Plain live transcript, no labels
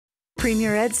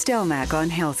Premier Ed Stelmach on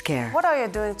healthcare. What are you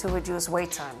doing to reduce wait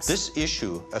times? This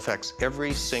issue affects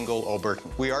every single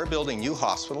Albertan. We are building new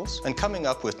hospitals and coming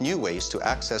up with new ways to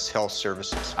access health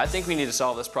services. I think we need to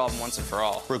solve this problem once and for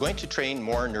all. We're going to train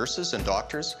more nurses and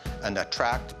doctors and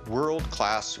attract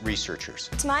world-class researchers.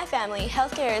 To my family,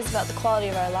 healthcare is about the quality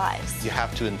of our lives. You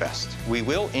have to invest. We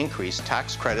will increase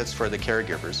tax credits for the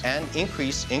caregivers and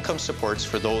increase income supports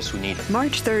for those who need it.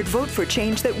 March 3rd, vote for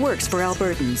change that works for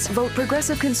Albertans. Vote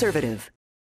Progressive Conservative.